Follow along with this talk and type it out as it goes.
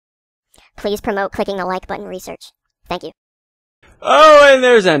Please promote clicking the like button research. Thank you. Oh, and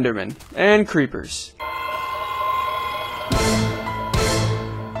there's Enderman. And creepers.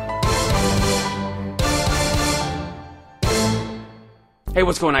 Hey,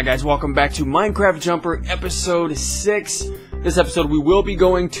 what's going on, guys? Welcome back to Minecraft Jumper episode 6. This episode we will be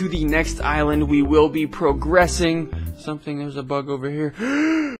going to the next island. We will be progressing. There's a bug over here.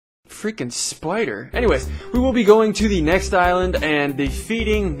 Freaking spider. Anyways, we will be going to the next island and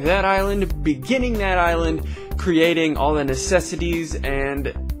defeating that island, beginning that island, creating all the necessities,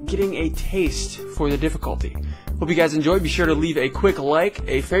 and getting a taste for the difficulty. Hope you guys enjoy. Be sure to leave a quick like,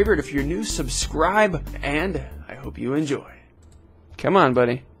 a favorite if you're new, subscribe, and I hope you enjoy. Come on,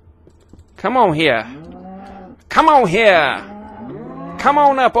 buddy. Come on here. Come on here. Come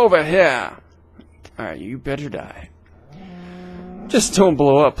on up over here. Alright, you better die. Just don't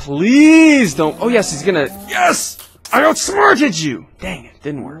blow up. Please don't. Oh, yes, he's gonna. Yes! I outsmarted you! Dang it,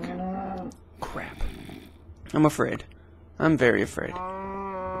 didn't work. Crap. I'm afraid. I'm very afraid.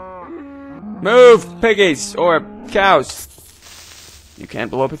 Move, piggies, or cows. You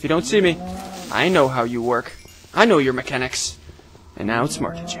can't blow up if you don't see me. I know how you work. I know your mechanics. And I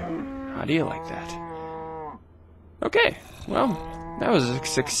outsmarted you. How do you like that? Okay, well, that was a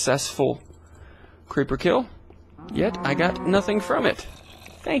successful creeper kill. Yet, I got nothing from it.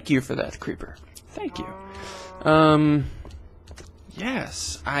 Thank you for that, creeper. Thank you.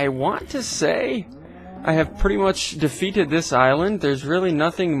 Yes, I want to say I have pretty much defeated this island. There's really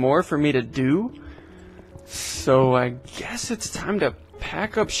nothing more for me to do. So I guess it's time to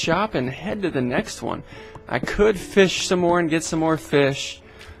pack up shop and head to the next one. I could fish some more and get some more fish.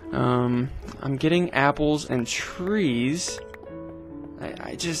 I'm getting apples and trees.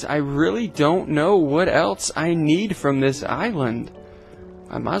 I really don't know what else I need from this island.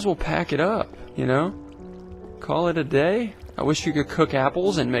 I might as well pack it up, you know? Call it a day. I wish you could cook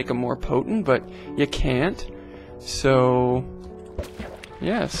apples and make them more potent, but you can't. So,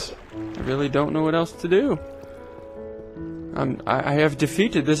 yes, I really don't know what else to do. I have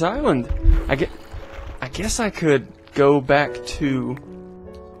defeated this island. I guess I could go back to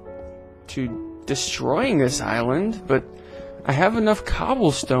destroying this island, but I have enough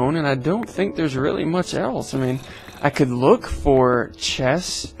cobblestone, and I don't think there's really much else. I mean, I could look for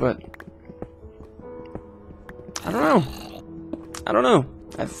chests, but I don't know.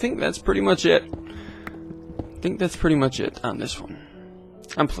 I think that's pretty much it. On this one.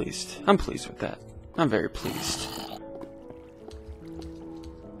 I'm pleased. I'm pleased with that. I'm very pleased.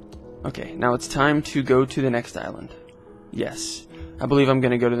 Okay, now it's time to go to the next island. Yes, I believe I'm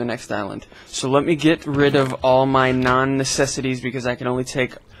going to go to the next island. So let me get rid of all my non-necessities because I can only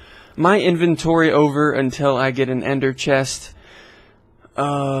take my inventory over until I get an ender chest.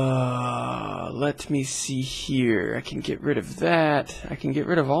 Let me see here. I can get rid of that. I can get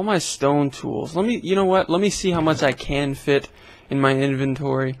rid of all my stone tools. You know what? Let me see how much I can fit in my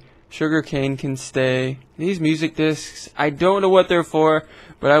inventory. Sugarcane can stay. These music discs, I don't know what they're for,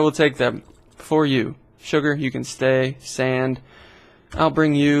 but I will take them for you. Sugar, you can stay. Sand, I'll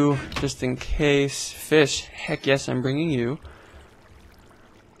bring you just in case. Fish, heck yes, I'm bringing you.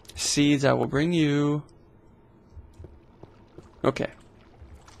 Seeds, I will bring you. Okay.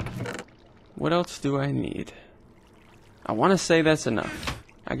 What else do I need? I want to say that's enough.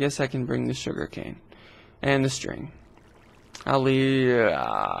 I guess I can bring the sugarcane and the string. I'll leave. Oh,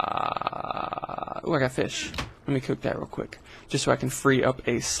 I got fish. Let me cook that real quick, just so I can free up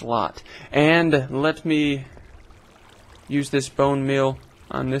a slot. And let me use this bone meal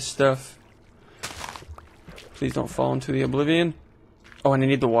on this stuff. Please don't fall into the oblivion. Oh, and I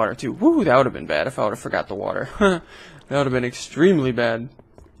need the water too. Woo, that would have been bad if I would have forgot the water. That would have been extremely bad.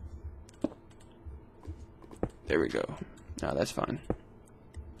 There we go. Now that's fine.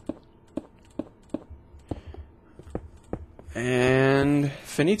 And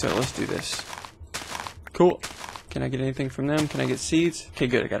finito, let's do this. Cool. Can I get anything from them? Can I get seeds? Okay,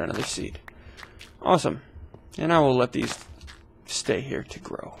 good, I got another seed. Awesome. And I will let these stay here to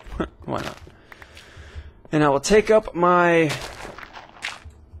grow. Why not? And I will take up my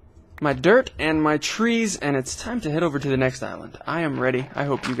dirt and my trees, and it's time to head over to the next island. I am ready. I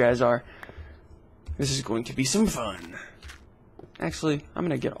hope you guys are. This is going to be some fun. Actually, I'm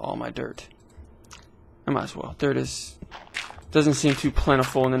going to get all my dirt. I might as well. Dirt doesn't seem too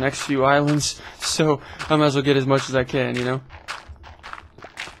plentiful in the next few islands, so I might as well get as much as I can, you know?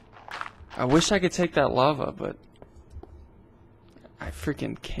 I wish I could take that lava, but I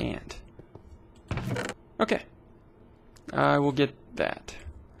freaking can't. Okay. I will get that.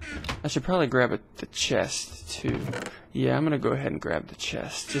 I should probably grab the chest, too. Yeah, I'm going to go ahead and grab the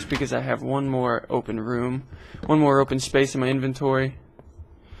chest, just because I have one more open room, one more open space in my inventory.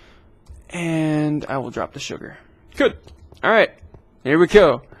 And I will drop the sugar. Good. Alright. Here we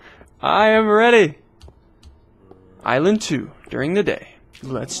go. I am ready. Island 2 during the day.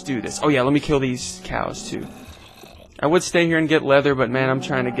 Let's do this. Oh yeah, let me kill these cows too. I would stay here and get leather, but man, I'm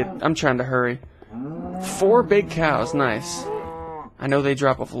trying to hurry. 4 big cows, nice. I know they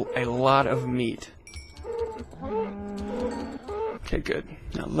drop a lot of meat. Okay, good.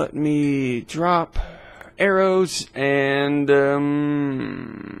 Now let me drop arrows and a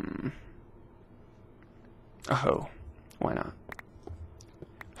hoe. Why not?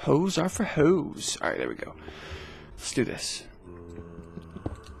 Hoes are for hoes. Alright, there we go. Let's do this.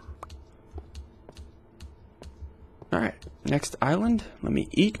 Alright, next island. Let me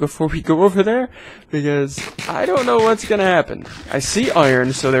eat before we go over there, because I don't know what's gonna happen. I see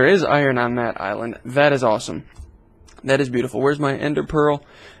iron, so there is iron on that island. That is awesome. That is beautiful. Where's my ender pearl?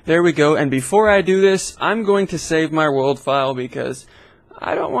 There we go. And before I do this, I'm going to save my world file because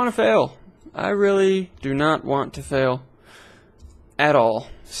I don't want to fail. I really do not want to fail at all.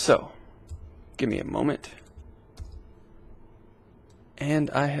 So, give me a moment.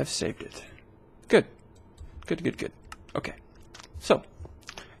 And I have saved it. Good. Good, good, good. Okay. So,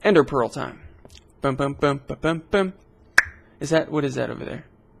 ender pearl time. Bum, bum, bum, bum, bum, bum. What is that over there?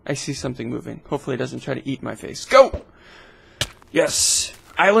 I see something moving. Hopefully it doesn't try to eat my face. Go! Yes!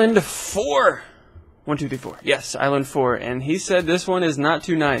 Island 4! 1, 2, 3, 4. Yes, Island 4. And he said this one is not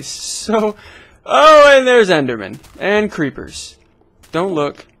too nice. So, oh, and there's Enderman. And creepers. Don't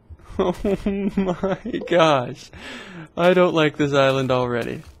look. Oh my gosh. I don't like this island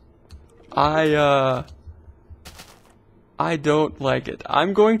already. I don't like it.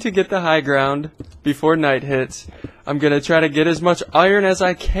 I'm going to get the high ground before night hits. I'm going to try to get as much iron as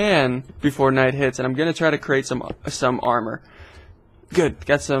I can before night hits, and I'm going to try to create some armor. Good.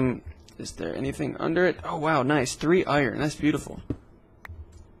 Got some... Is there anything under it? Oh, wow. Nice. 3 iron. That's beautiful.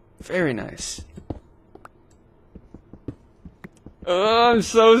 Very nice. Oh, I'm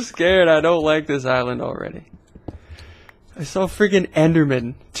so scared. I don't like this island already. I saw freaking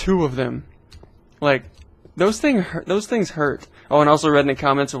Endermen. 2 of them. Like... Those things hurt. Oh, and also read in the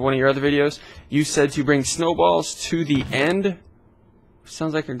comments of one of your other videos, you said to bring snowballs to the end.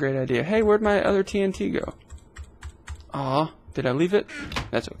 Sounds like a great idea. Hey, where'd my other TNT go? Aw, did I leave it?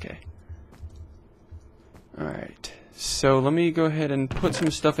 That's okay. Alright, so let me go ahead and put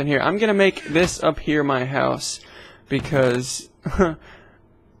some stuff in here. I'm gonna make this up here my house, because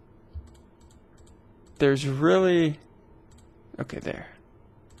there's really... Okay, there.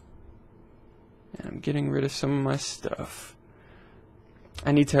 And I'm getting rid of some of my stuff.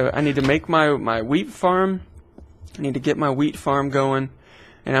 I need to make my wheat farm. I need to get my wheat farm going.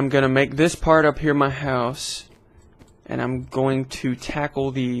 And I'm gonna make this part up here my house. And I'm going to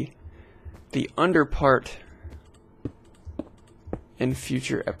tackle the under part in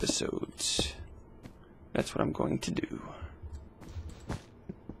future episodes. That's what I'm going to do.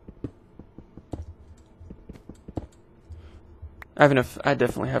 I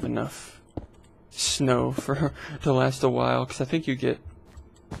definitely have enough snow to last a while, because I think you get...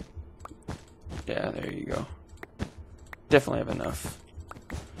 Yeah, there you go. Definitely have enough.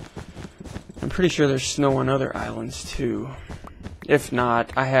 I'm pretty sure there's snow on other islands too. If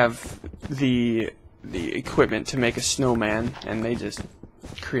not, I have the equipment to make a snowman, and they just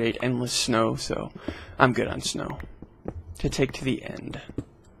create endless snow, so I'm good on snow. To take to the end.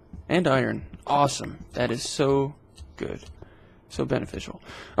 And iron. Awesome. That is so good. So beneficial.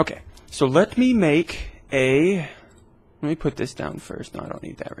 Okay, so let me make a... Let me put this down first. No, I don't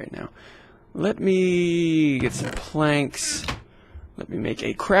need that right now. Let me get some planks. Let me make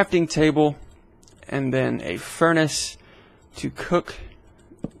a crafting table. And then a furnace to cook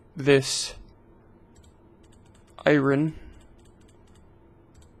this iron.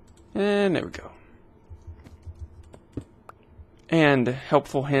 And there we go. And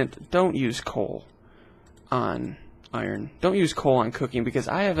helpful hint, don't use coal on iron. Don't use coal on cooking, because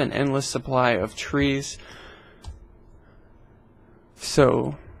I have an endless supply of trees.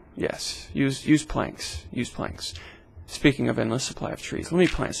 So, yes, use planks. Use planks. Speaking of endless supply of trees, let me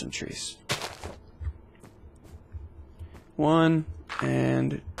plant some trees. 1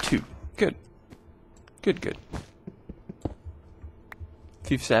 and 2. Good. Good, good. A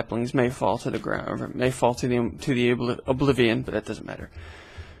few saplings may fall to the ground, or may fall to the oblivion, but that doesn't matter.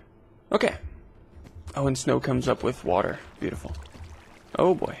 Okay. Oh, and snow comes up with water. Beautiful.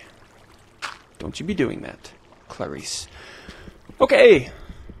 Oh boy. Don't you be doing that, Clarice. Okay.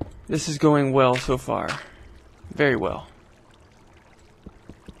 This is going well so far. Very well.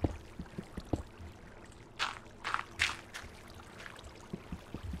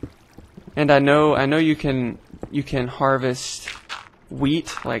 And I know you can harvest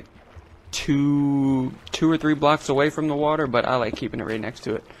wheat, like two or three blocks away from the water, but I like keeping it right next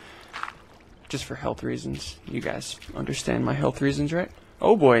to it. Just for health reasons. You guys understand my health reasons, right?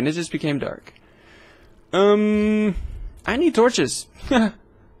 Oh boy, and it just became dark. I need torches.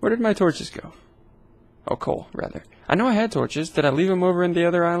 Where did my torches go? Oh, coal, rather. I know I had torches. Did I leave them over in the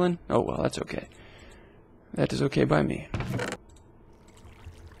other island? Oh, well, that's okay. That is okay by me.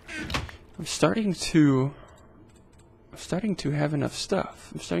 I'm starting to have enough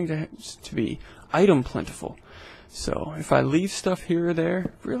stuff. I'm starting to be item plentiful. So, if I leave stuff here or there,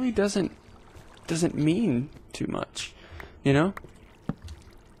 it really doesn't mean too much. You know?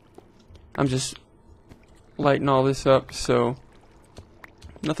 I'm just lighting all this up, so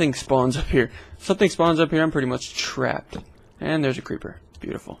nothing spawns up here. If something spawns up here, I'm pretty much trapped. And there's a creeper.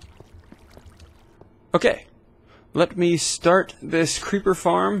 Beautiful. Okay. Let me start this creeper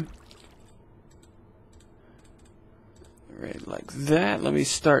farm. Right, like that. Let me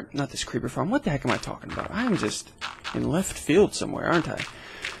start, not this creeper farm. What the heck am I talking about? I'm just in left field somewhere, aren't I?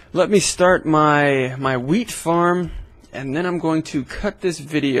 Let me start my wheat farm, and then I'm going to cut this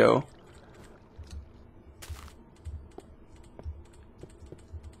video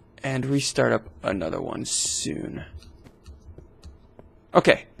and restart up another one soon.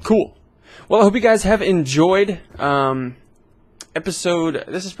 Okay, cool. Well, I hope you guys have enjoyed episode.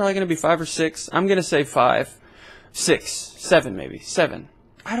 This is probably going to be 5 or 6. I'm going to say 5. 6, 7 maybe, 7.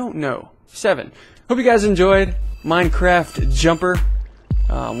 I don't know. 7. Hope you guys enjoyed Minecraft Jumper.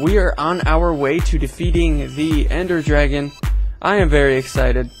 We are on our way to defeating the Ender Dragon. I am very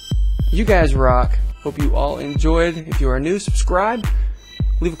excited. You guys rock. Hope you all enjoyed. If you are new, subscribe.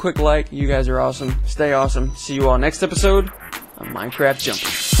 Leave a quick like. You guys are awesome. Stay awesome. See you all next episode of Minecraft Jumper.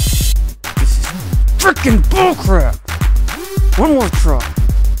 This is frickin' bullcrap. One more try.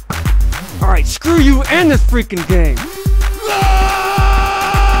 Alright, screw you and this freaking game!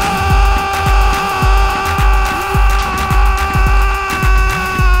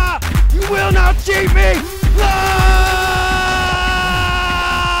 You will not cheat me!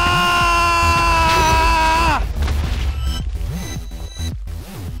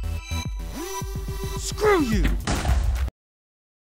 Screw you!